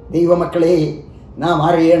 ദൈവമക്കളെ, നാം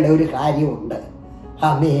അറിയേണ്ട ഒരു കാര്യമുണ്ട്.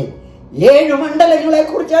 ആമേൻ. 7 മണ്ഡലങ്ങളെ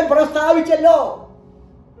കുറിച്ച് ഞാൻ പ്രസ്താവിച്ചല്ലോ.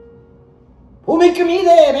 ഭൂമിക്ക്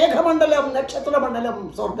മീതെ മേഘമണ്ഡലം, നക്ഷത്രമണ്ഡലം,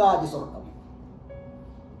 സ്വർഗാതിസ്വർഗം.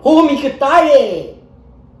 ഭൂമിക്ക് താഴെ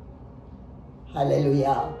ഹല്ലേലൂയ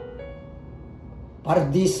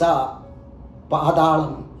പർദീസ,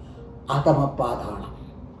 പാതാളം, അധമപാതാളം.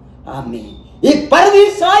 ആമേൻ. ഈ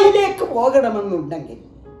പർദീസയിലേക്ക് പോകണമെന്നുണ്ടെങ്കിൽ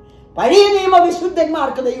പഴയ നിയമ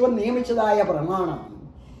വിശുദ്ധന്മാർക്ക് ദൈവം നിയമിച്ചതായ പ്രമാണം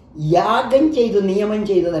യാഗം ചെയ്ത് നിയമം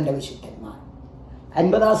ചെയ്തത് എൻ്റെ വിശുദ്ധന്മാർ.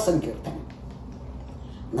 50-ാം സങ്കീർത്തനം.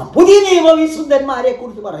 പുതിയ നിയമ വിശുദ്ധന്മാരെ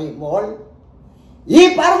കുറിച്ച് പറയുമ്പോൾ ഈ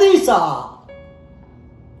പർദീസ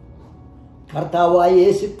കർത്താവായ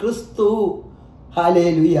യേശു ക്രിസ്തു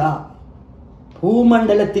ഹല്ലേലൂയ,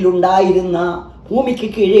 ഭൂമണ്ഡലത്തിലുണ്ടായിരുന്ന, ഭൂമിക്ക്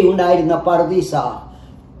കീഴേ ഉണ്ടായിരുന്ന പറുദീസ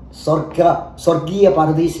സ്വർഗീയ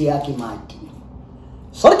പറുദീസയാക്കി മാറ്റി.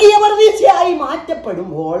 സ്വർഗീയ പറുദീസയായി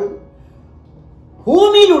മാറ്റപ്പെടുമ്പോൾ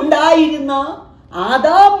ഭൂമിയിൽ ഉണ്ടായിരുന്ന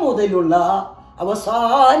ആദാം മുതലുള്ള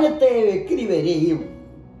അവസാനത്തെ വ്യക്തി വരെയും,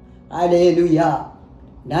 ഹല്ലേലൂയ,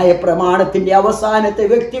 ന്യായപ്രമാണത്തിന്റെ അവസാനത്തെ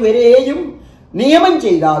വ്യക്തി വരെയും നിയമം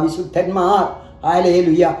ചെയ്ത വിശുദ്ധന്മാർ,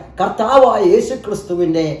 ഹല്ലേലൂയ, കർത്താവായ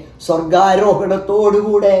യേശുക്രിസ്തുവിന്റെ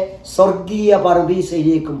സ്വർഗാരോഹണത്തോടുകൂടെ സ്വർഗീയ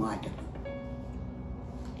പറുദീസയിലേക്ക് മാറ്റപ്പെട്ടു.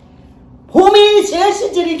 ഭൂമിയിൽ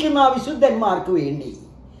ശേഷിച്ചിരിക്കുന്ന വിശുദ്ധന്മാർക്ക് വേണ്ടി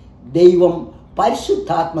ദൈവം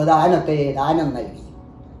പരിശുദ്ധാത്മദാനത്തെ ദാനം നൽകി.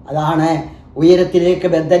 അതാണ് ഉയരത്തിലേക്ക്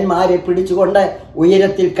ബദ്ധന്മാരെ പിടിച്ചുകൊണ്ട്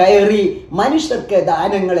ഉയരത്തിൽ കയറി മനുഷ്യർക്ക്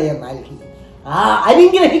ദാനങ്ങളെ നൽകി. ആ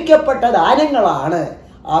അനുഗ്രഹിക്കപ്പെട്ട ദാനങ്ങളാണ്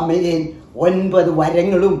ആമേൻ 9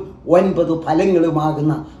 വരങ്ങളും 9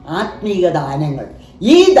 ഫലങ്ങളുമാകുന്ന ആത്മീയ ദാനങ്ങൾ.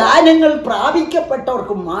 ഈ ദാനങ്ങൾ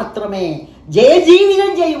പ്രാപിക്കപ്പെട്ടവർക്ക് മാത്രമേ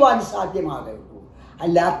ജയജീവിതം ചെയ്യുവാൻ സാധ്യമാകുള്ളൂ.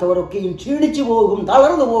 അല്ലാത്തവരൊക്കെയും ക്ഷീണിച്ചു പോകും,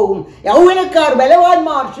 തളർന്നു പോകും. യൗവനക്കാർ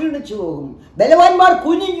ബലവാന്മാർ ക്ഷീണിച്ചു പോകും, ബലവാന്മാർ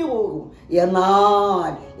കുനിഞ്ഞു പോകും.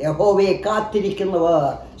 എന്നാൽ യഹോവയെ കാത്തിരിക്കുന്നവർ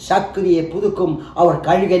ശക്തിയെ പുതുക്കും, അവർ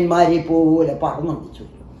കഴുകന്മാരെ പോലെ പറന്നൊന്നിച്ചു.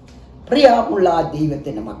 പ്രിയമുള്ള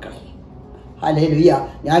ദൈവത്തിന്റെ മക്കളെ, ഹല്ലേലൂയ,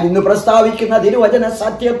 ഞാൻ ഇന്ന് പ്രസ്താവിക്കുന്ന തിരുവചന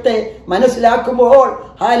സത്യത്തെ മനസ്സിലാക്കുമ്പോൾ,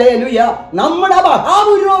 ഹല്ലേലൂയ, നമ്മുടെ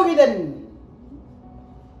മഹാപുരോഹിതൻ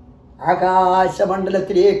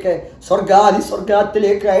ആകാശമണ്ഡലത്തിലേക്ക്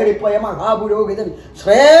സ്വർഗത്തിലേക്ക് കയറിപ്പോയ മഹാപുരോഹിതൻ,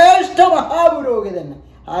 ശ്രേഷ്ഠ മഹാപുരോഹിതൻ,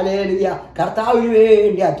 ഹല്ലേലൂയ, കർത്താവിന്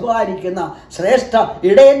വേണ്ടി അധ്വാനിക്കുന്ന ശ്രേഷ്ഠ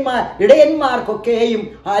ഇടയന്മാർക്കൊക്കെയും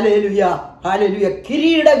ഹല്ലേലൂയ, ഹല്ലേലൂയ,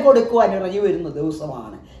 കിരീടം കൊടുക്കുവാൻ ഇറങ്ങി വരുന്ന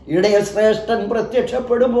ദിവസമാണ്. ഇടയ ശ്രേഷ്ഠൻ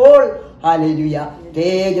പ്രത്യക്ഷപ്പെടുമ്പോൾ ഹല്ലേലൂയ,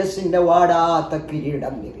 തേജസ്സിന്റെ വാടാത്ത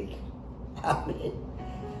കിരീടം ലഭിക്കും.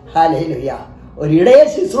 ഹല്ലേലൂയ, ഒരു ഇടയ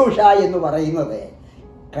ശുശ്രൂഷ എന്ന് പറയുന്നത്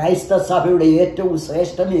ക്രൈസ്തവ സഭയുടെ ഏറ്റവും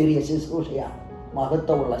ശ്രേഷ്ഠമേറിയ ശുശ്രൂഷയാണ്,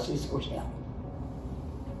 മഹത്വമുള്ള ശുശ്രൂഷയാണ്.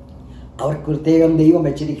 അവർക്ക് പ്രത്യേകം ദൈവം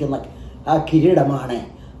വെച്ചിരിക്കുന്ന ആ കിരീടമാണ്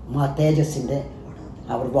തേജസ്സിന്റെ.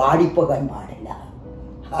 അവർ വാടിപ്പോകാൻ പാടില്ല.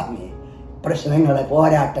 പ്രശ്നങ്ങള്,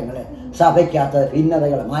 പോരാട്ടങ്ങള്, സഭയ്ക്കകത്ത്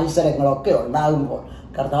ഭിന്നതകൾ, മത്സരങ്ങളൊക്കെ ഉണ്ടാകുമ്പോൾ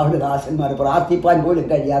കർത്താവിന്റെ ദാസന്മാർ പ്രാർത്ഥിപ്പാൻ പോലും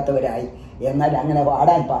കഴിയാത്തവരായി. എന്നാൽ അങ്ങനെ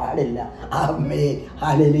പാടാൻ പാടില്ല. ആമേൻ,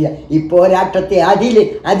 ഹല്ലേലൂയ. ഈ പോരാട്ടത്തെ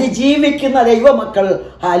അതിജീവിക്കുന്ന ദൈവമക്കൾ,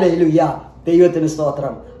 ഹല്ലേലൂയ, ദൈവത്തിന്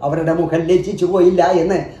സ്തോത്രം. അവരുടെ മുഖം ലജ്ജിച്ചു പോയില്ല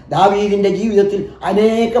എന്ന് ദാവീദിന്റെ ജീവിതത്തിൽ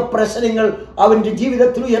അനേക പ്രശ്നങ്ങൾ അവന്റെ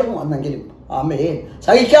ജീവിതത്തിൽ ഉയർന്നു വന്നെങ്കിലും, ആമേൻ,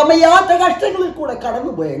 സഹിക്കാൻ വയ്യാത്ത കഷ്ടങ്ങളിൽ കൂടെ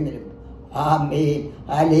കടന്നുപോയെങ്കിലും, ആമേൻ,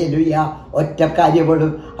 ഹല്ലേലൂയ, ഒറ്റ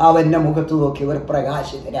കാര്യങ്ങളും അവന്റെ മുഖത്ത് നോക്കിയവർ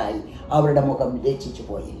പ്രകാശിതരായി. അവരുടെ മുഖം ലജ്ജിച്ചു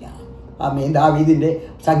പോയില്ല. ആമേൻ. ദാവീദിന്റെ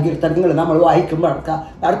സങ്കീർത്തനങ്ങൾ നമ്മൾ വായിക്കുമ്പോൾ,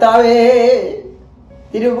 കർത്താവേ,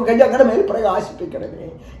 തിരുമുഖം ഞങ്ങളുടെ മേൽ പ്രകാശിപ്പിക്കണമേ,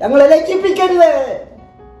 ഞങ്ങളെ ലജ്ജിപ്പിക്കരുത്.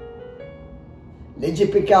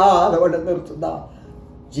 ലജ്ജിപ്പിക്കാതെ കൊണ്ട് നിർത്തുന്ന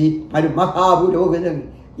മഹാപുരോഹിതൻ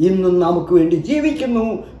ഇന്നും നമുക്ക് വേണ്ടി ജീവിക്കുന്നു.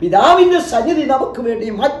 പിതാവിന്റെ സന്നിധി നമുക്ക് വേണ്ടി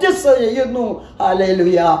മധ്യസ്ഥ ചെയ്യുന്നു.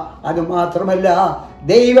 ഹല്ലേലൂയ. അത് മാത്രമല്ല,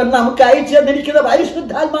 ദൈവം നമുക്ക് അയച്ചു തന്നിരിക്കുന്ന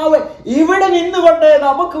പരിശുദ്ധാത്മാവ് ഇവിടെ നിന്നുകൊണ്ട്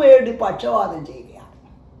നമുക്ക് വേണ്ടി പക്ഷവാദം ചെയ്യുകയാണ്.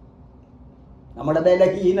 നമ്മുടെ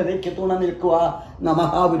ബലഹീനതയ്ക്ക് തുണ നിൽക്കുക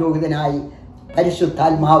മഹാപുരോഹിതനായി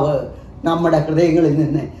പരിശുദ്ധാത്മാവ് നമ്മുടെ ഹൃദയങ്ങളിൽ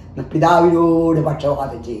നിന്ന് പിതാവിനോട്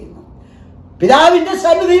പക്ഷവാദം ചെയ്യുന്നു. പിതാവിന്റെ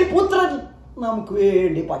സന്നിധിയിൽ പുത്രൻ നമുക്ക്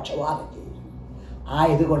വേണ്ടി പക്ഷവാദം ചെയ്യുന്നു.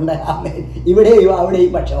 ആയതുകൊണ്ട് ഇവിടെയും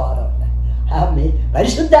അവിടെയും പക്ഷവാദമുണ്ട്.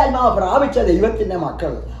 പരിശുദ്ധാത്മാവ് പ്രാപിച്ച ദൈവത്തിന്റെ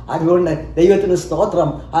മക്കൾ. അതുകൊണ്ട് ദൈവത്തിന് സ്തോത്രം.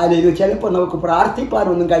 അല്ലെങ്കിൽ ചിലപ്പോൾ നമുക്ക്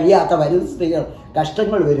പ്രാർത്ഥിപ്പാനൊന്നും കഴിയാത്ത പരിസ്ഥിതികൾ,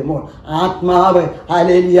 കഷ്ടങ്ങൾ വരുമ്പോൾ ആത്മാവ്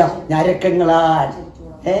ഹല്ലേലൂയ ഞരക്കങ്ങളാൽ,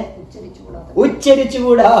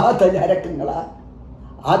 ഉച്ചരിച്ചുകൂടാത്ത ഞരക്കങ്ങളാൽ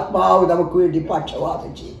ആത്മാവ് നമുക്ക് വേണ്ടി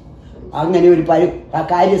പക്ഷവാദം ചെയ്യും. അങ്ങനെ ഒരു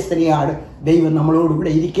കാര്യസ്ഥനെയാണ് ദൈവം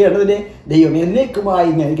നമ്മളോടുകൂടെ ഇരിക്കേണ്ടതിന് ദൈവം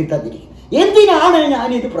എന്നേക്കുമായി നൽകി തന്നിരിക്കും. എന്തിനാണ്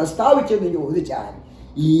ഞാനിത് പ്രസ്താവിച്ചെന്ന് ചോദിച്ചാൽ,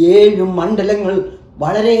 ഈ 7 മണ്ഡലങ്ങൾ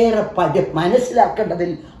വളരെയേറെ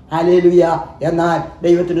മനസ്സിലാക്കേണ്ടതിൽ, ഹല്ലേലൂയ, എന്നാൽ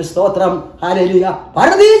ദൈവത്തിന് സ്തോത്രം, ഹല്ലേലൂയ,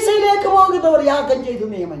 പരദീസയിലേക്ക് പോകുന്നവർ യാഗം ചെയ്തു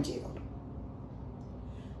നിയമം ചെയ്യുന്നുണ്ട്.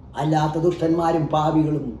 അല്ലാത്ത ദുഷ്ടന്മാരും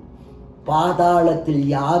പാപികളും പാതാളത്തിൽ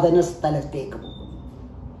യാതന സ്ഥലത്തേക്ക് പോകും.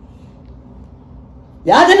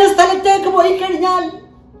 യാതന സ്ഥലത്തേക്ക് പോയി കഴിഞ്ഞാൽ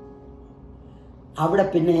അവിടെ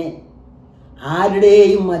പിന്നെ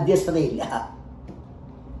ആരുടെയും മധ്യസ്ഥതയില്ല.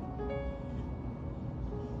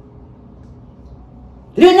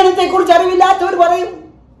 തിരുവചനത്തെ കുറിച്ച് അറിവില്ലാത്തവർ പറയും,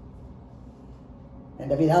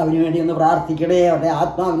 എന്റെ പിതാവിന് വേണ്ടി ഒന്ന് പ്രാർത്ഥിക്കണേ, അവരുടെ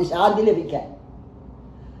ആത്മാവിന് ശാന്തി ലഭിക്കാൻ.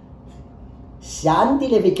 ശാന്തി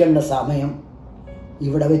ലഭിക്കേണ്ട സമയം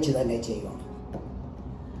ഇവിടെ വെച്ച് തന്നെ ചെയ്യണം.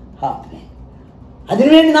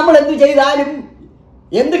 അതിനുവേണ്ടി നമ്മൾ എന്തു ചെയ്താലും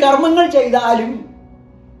എന്ത് കർമ്മങ്ങൾ ചെയ്താലും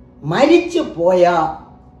മരിച്ചു പോയ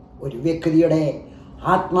ഒരു വ്യക്തിയുടെ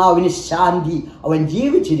ആത്മാവിന് ശാന്തി അവൻ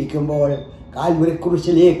ജീവിച്ചിരിക്കുമ്പോൾ കാൽവരി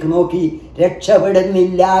ക്രൂശിലേക്ക് നോക്കി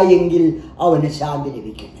രക്ഷപ്പെടുന്നില്ല എങ്കിൽ അവന് ശാന്തി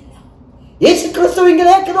ലഭിക്കുന്നില്ല.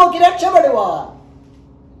 യേശുക്രിസ്തുവിലേക്ക് നോക്കി രക്ഷപ്പെടുവാൻ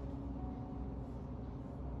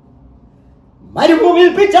മരുഭൂമിയിൽ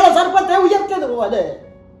പിച്ചള സർപ്പത്തെ ഉയർത്തിയതുപോലെ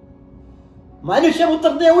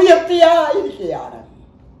മനുഷ്യപുത്രത്തെ ഉയർത്തിയായിരിക്കുകയാണ്.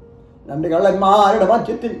 രണ്ട് കള്ളന്മാരുടെ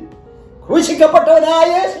മധ്യത്തിൽ ക്രൂശിക്കപ്പെട്ടവനായ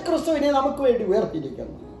യേശുക്രിസ്തുവിനെ നമുക്ക് വേണ്ടി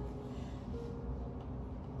ഉയർത്തിയിരിക്കുന്നു.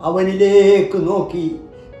 അവനിലേക്ക് നോക്കി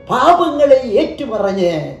പാപങ്ങളെ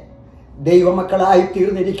ഏറ്റുപറഞ്ഞ് ദൈവമക്കളായി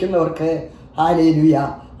തീർന്നിരിക്കുന്നവർക്ക് ഹല്ലേലൂയ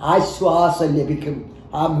ആശ്വാസം ലഭിക്കും.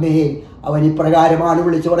 ആമേൻ. അവൻ ഇപ്രകാരമാണ്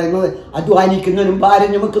വിളിച്ചു പറയുന്നത്, അധ്വാനിക്കുന്നവനും ഭാരം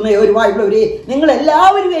ചുമക്കുന്നവരുമായുള്ളവരെ നിങ്ങൾ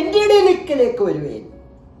എല്ലാവരും എൻ്റെ ഇടയിലേക്ക് വരുവേൻ.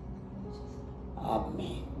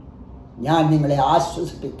 ആമേൻ. ഞാൻ നിങ്ങളെ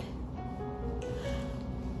ആശ്വസിപ്പിക്കും.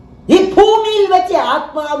 ഈ ഭൂമിയിൽ വെച്ച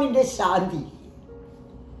ആത്മാവിന്റെ ശാന്തി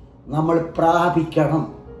നമ്മൾ പ്രാപിക്കണം.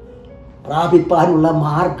 പ്രാപിപ്പാനുള്ള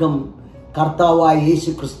മാർഗം കർത്താവായ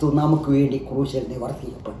യേശുക്രിസ്തു നമുക്ക് വേണ്ടി ക്രൂശിൽ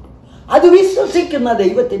നിവർത്തിക്കപ്പെട്ടു. അത് വിശ്വസിക്കുന്ന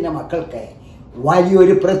ദൈവത്തിൻ്റെ മക്കൾക്ക്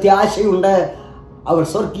വലിയൊരു പ്രത്യാശയുണ്ട്. അവർ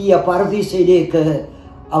സ്വർഗീയ പരദീസയിലേക്ക്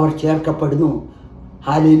അവർ ചേർക്കപ്പെടുന്നു.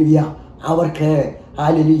 ഹല്ലേലൂയ. അവർക്ക്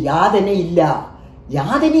ഹല്ലേലൂയ യാതനയില്ല.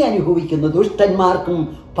 യാതന അനുഭവിക്കുന്ന ദുഷ്ടന്മാർക്കും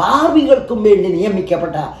പാപികൾക്കും വേണ്ടി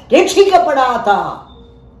നിയമിക്കപ്പെട്ട രക്ഷിക്കപ്പെടാത്ത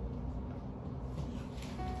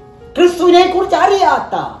ക്രിസ്തുവിനെ കുറിച്ച്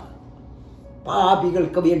അറിയാത്ത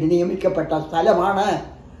പാപികൾക്ക് വേണ്ടി നിയമിക്കപ്പെട്ട സ്ഥലമാണ്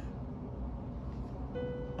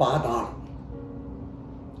പാതാളം.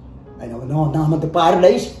 ഒന്നാമത്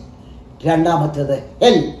പാരഡൈസ്, രണ്ടാമത്തത്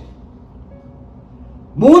ഹെൽ,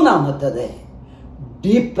 മൂന്നാമത്തത്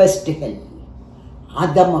ഡീപ്പസ്റ്റ് ഹെൽ,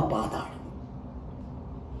 അധമ പാതാളം.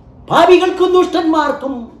 പാപികൾക്കും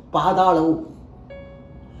ദുഷ്ടന്മാർക്കും പാതാളവും.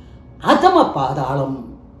 അധമ പാതാളം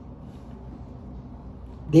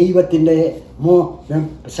ദൈവത്തിൻ്റെ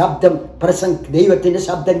ദൈവത്തിൻ്റെ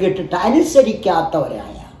ശബ്ദം കേട്ടിട്ട്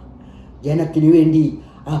അനുസരിക്കാത്തവരായ ജനത്തിനു വേണ്ടി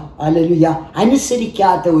ഹല്ലേലൂയ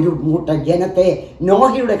അനുസരിക്കാത്ത ഒരു കൂട്ടം ജനത്തെ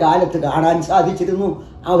നോഹയുടെ കാലത്ത് കാണാൻ സാധിച്ചിരുന്നു.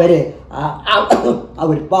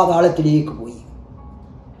 അവർ പാതാളത്തിലേക്ക് പോയി.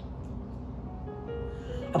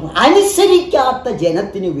 അപ്പൊ അനുസരിക്കാത്ത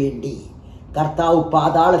ജനത്തിനു വേണ്ടി കർത്താവ്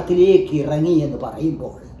പാതാളത്തിലേക്ക് ഇറങ്ങി എന്ന്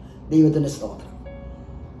പറയുമ്പോൾ ദൈവത്തിന്റെ സ്തോത്രം.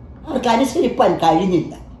 അവർക്ക് അനുസരിപ്പാൻ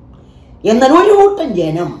കഴിഞ്ഞില്ല. എന്നാൽ ഒരു കൂട്ടം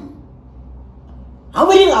ജനം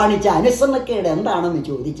അവര് കാണിച്ച അനുസരണക്കേട് എന്താണെന്ന്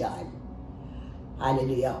ചോദിച്ചാൽ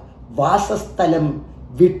ഹല്ലേലൂയ വാസസ്ഥലം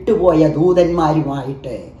വിട്ടുപോയ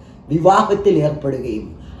ദൂതന്മാരുമായിട്ട് വിവാഹത്തിൽ ഏർപ്പെടുകയും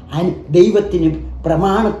ദൈവത്തിന്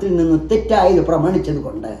പ്രമാണത്തിൽ നിന്ന് തെറ്റായത് പ്രമാണിച്ചത്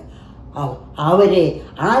കൊണ്ട് അവരെ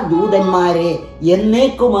ആ ദൂതന്മാരെ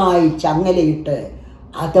എന്നേക്കുമായി ചങ്ങലയിട്ട്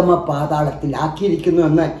അധമ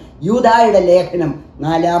പാതാളത്തിലാക്കിയിരിക്കുന്നുവെന്ന് യൂദായുടെ ലേഖനം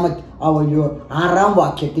 6-ാം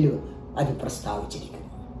വാക്യത്തിൽ അത് പ്രസ്താവിച്ചിരിക്കുന്നു.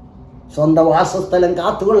 സ്വന്തം വാസസ്ഥലം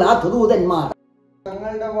കാത്തുകൊള്ളാത്ത ദൂതന്മാർ,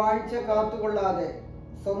 തങ്ങളുടെ വാഴ്ച കാത്തുകൊള്ളാതെ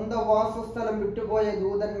സ്വന്തം വാസസ്ഥലം വിട്ടുപോയ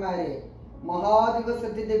ദൂതന്മാരെ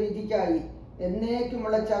മഹാദിവസത്തിന്റെ വിധിക്കായി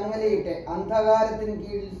എന്നേക്കുമുള്ള ചങ്ങലയിട്ട് അന്ധകാരത്തിന്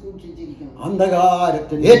കീഴിൽ സൂക്ഷിച്ചിരിക്കുന്നു.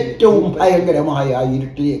 അന്ധകാരത്തിന് ഏറ്റവും ഭയങ്കരമായ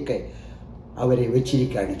ഇരുട്ടിലേക്ക് അവരെ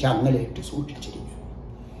വെച്ചിരിക്കുകയാണ്, ചങ്ങലയിട്ട് സൂക്ഷിച്ചിരിക്കുന്നത്.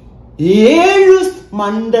 7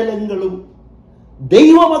 മണ്ഡലങ്ങളും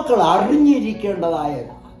ദൈവമക്കൾ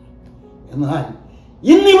അറിഞ്ഞിരിക്കേണ്ടതായതാണ്. എന്നാൽ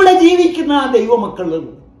ഇന്നിവിടെ ജീവിക്കുന്ന ദൈവമക്കൾ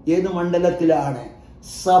ഏത് മണ്ഡലത്തിലാണ്?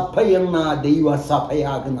 സഭ എന്ന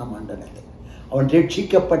ദൈവസഭയാകുന്ന മണ്ഡലത്തിൽ. അവൻ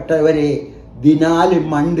രക്ഷിക്കപ്പെട്ടവരെ ദിനാല്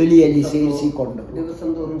മണ്ഡലിಯಲ್ಲಿ ಸೇರಿಸಿಕೊಂಡು ദിവസം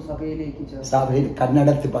തോറും സഭയിൽ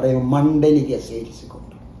കന്നഡത്തിൽ പറയും മണ്ഡലിಗೆ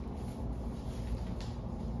ಸೇರಿಸಿಕೊಂಡು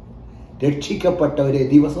രക്ഷിക്കപ്പെട്ടവരെ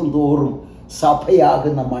ദിവസം തോറും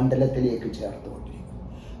സഭയാകുന്ന മണ്ഡലത്തിലേക്ക് ചേർത്തുകൊണ്ടിരിക്കും.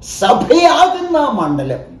 സഭയാകുന്ന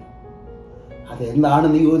മണ്ഡലം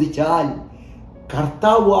അതെന്താണെന്ന് ചോദിച്ചാൽ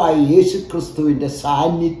കർത്താവായ യേശുക്രിസ്തുവിന്റെ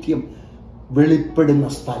സാന്നിധ്യം വെളിപ്പെടുന്ന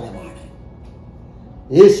സ്ഥലമാണ്.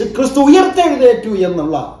 യേശുക്രിസ്തു ഉയർത്തെഴുന്നേറ്റു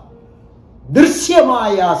എന്നുള്ള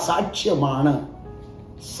ദൃശ്യമായ സാക്ഷ്യമാണ്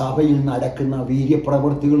സഭയിൽ നടക്കുന്ന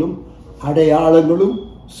വീര്യപ്രവൃത്തികളും അടയാളങ്ങളും.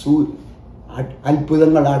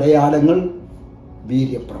 അത്ഭുതങ്ങൾ, അടയാളങ്ങൾ,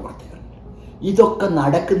 വീര്യപ്രവൃത്തികൾ ഇതൊക്കെ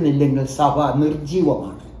നടക്കുന്നില്ലെങ്കിൽ സഭ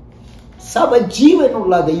നിർജീവമാണ്. സഭ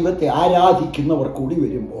ജീവനുള്ള ദൈവത്തെ ആരാധിക്കുന്നവർ കൂടി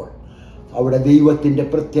വരുമ്പോൾ അവിടെ ദൈവത്തിന്റെ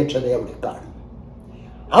പ്രത്യക്ഷത അവിടെ കാണും.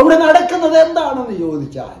 അവിടെ നടക്കുന്നത് എന്താണെന്ന്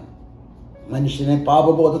ചോദിച്ചാൽ മനുഷ്യനെ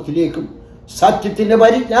പാപബോധത്തിലേക്കും സത്യത്തിന്റെ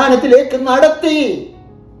പരിജ്ഞാനത്തിലേക്ക് നടത്തി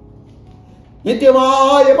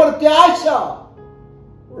നിത്യമായ പ്രത്യാശ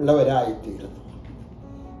ഉള്ളവരായി തീരുന്നു.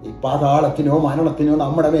 ഈ പാതാളത്തിനോ മരണത്തിനോ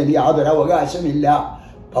നമ്മുടെ മേൽ യാതൊരു അവകാശമില്ല.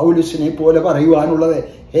 പൗലുസിനെ പോലെ പറയുവാനുള്ളത്,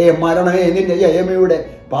 ഹേ മരണമേ നിന്റെ ജയമെവിടെ,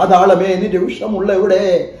 പാതാളമേ നിന്റെ വിഷമുള്ള എവിടെ?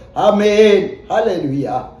 ആമേൻ, ഹല്ലേലൂയ.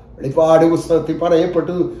 വെളിപ്പാട് പുസ്തകത്തിൽ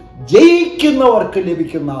പറയപ്പെട്ടു, ജയിക്കുന്നവർക്ക്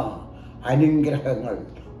ലഭിക്കുന്ന അനുഗ്രഹങ്ങൾ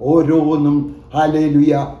ഓരോന്നും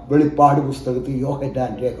ഹല്ലേലൂയ വെളിപ്പാട് പുസ്തകത്തിൽ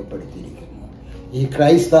യോഹന്നാൻ രേഖപ്പെടുത്തിയിരിക്കുന്നു. ഈ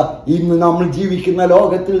ക്രൈസ്ത ഇന്ന് നമ്മൾ ജീവിക്കുന്ന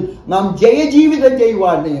ലോകത്തിൽ നാം ജയജീവിതം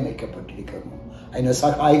ചെയ്യുവാൻ നിയമിക്കപ്പെട്ടിരിക്കുന്നു. അതിന്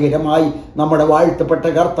സഹായകരമായി നമ്മുടെ വാഴ്ത്തപ്പെട്ട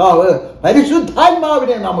കർത്താവ്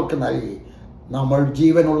പരിശുദ്ധാത്മാവിനെ നമുക്ക് നൽകി നമ്മൾ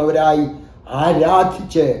ജീവനുള്ളവരായി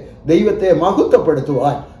ആരാധിച്ച് ദൈവത്തെ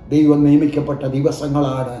മഹത്വപ്പെടുത്തുവാൻ ദൈവം നിയമിക്കപ്പെട്ട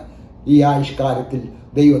ദിവസങ്ങളാണ് ഈ ആയുഷ്കാലത്തിൽ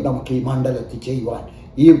ദൈവം നമുക്ക് ഈ മണ്ഡലത്തിൽ ചെയ്യുവാൻ,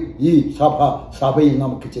 ഈ സഭയിൽ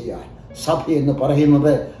നമുക്ക് ചെയ്യാൻ. സഭ എന്ന്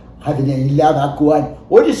പറയുന്നത് അതിനെ ഇല്ലാതാക്കുവാൻ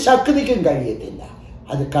ഒരു ശക്തിക്കും കഴിയത്തില്ല.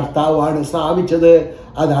 അത് കർത്താവാണ് സ്ഥാപിച്ചത്,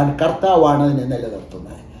 അതാണ് കർത്താവാണ് അതിനെ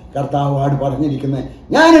നിലനിർത്തുന്നത്. കർത്താവാണ് പറഞ്ഞിരിക്കുന്നത്,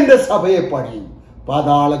 ഞാൻ എൻ്റെ സഭയെ പണിയും,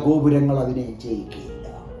 പാതാള ഗോപുരങ്ങൾ അതിനെ ജയിക്കുകയില്ല.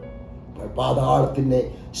 പാതാളത്തിന്റെ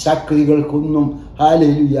ശക്തികൾക്കൊന്നും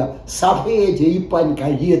ഹല്ലേലൂയ സഭയെ ജയിപ്പാൻ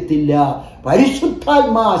കഴിയത്തില്ല.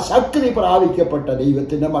 പരിശുദ്ധാത്മാ ശക്തി പ്രാപിക്കപ്പെട്ട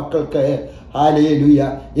ദൈവത്തിന്റെ മക്കൾക്ക് ഹല്ലേലൂയ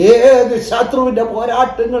ഏത് ശത്രുവിന്റെ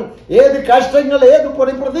പോരാട്ടങ്ങൾ, ഏത് കഷ്ടങ്ങൾ, ഏത്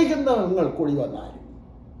പ്രതിബന്ധങ്ങൾ കൂടി വന്നാലും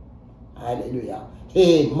ഹല്ലേലൂയ, ഹേ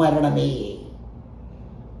മരണമേ,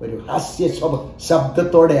 ഒരു ഹാസ്യ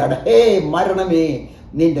ശബ്ദത്തോടെയാണ്, ഹേ മരണമേ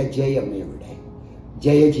നിന്റെ ജയം എവിടെ?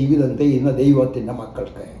 ജയജീവിതം ചെയ്യുന്ന ദൈവത്തിന്റെ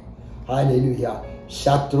മക്കൾക്ക് ഹല്ലേലൂയ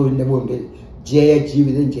ശത്രുവിന്റെ മുമ്പിൽ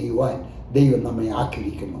ജയജീവിതം ചെയ്യുവാൻ ദൈവം നമ്മെ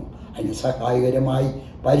ആക്കിയിരിക്കുന്നു. അതിന് സഹായകരമായി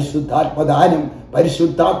പരിശുദ്ധാത്മദാനം,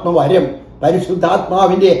 പരിശുദ്ധാത്മവരം,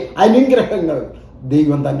 പരിശുദ്ധാത്മാവിന്റെ അനുഗ്രഹങ്ങൾ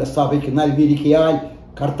ദൈവം തന്റെ സഭയ്ക്ക് നൽകിയിരിക്കാൻ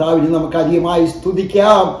കർത്താവിനെ നമുക്ക് അധികമായി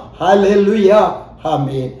സ്തുതിക്കാം. ഹല്ലേലൂയ,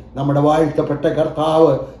 ആമേൻ. നമ്മുടെ വാഴ്ത്തപ്പെട്ട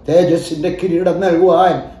കർത്താവ് തേജസ്സിന്റെ കിരീടം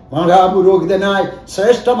നൽകുവാൻ മഹാപുരോഹിതനായി,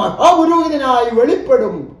 ശ്രേഷ്ഠ മഹാപുരോഹിതനായി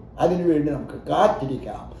വെളിപ്പെടും. അതിനുവേണ്ടി നമുക്ക്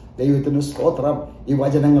കാത്തിരിക്കാം. ദൈവത്തിന് സ്തോത്രം. ഈ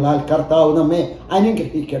വചനങ്ങളാൽ കർത്താവ് നമ്മെ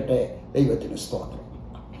അനുഗ്രഹിക്കട്ടെ. ദൈവത്തിന് സ്തോത്രം.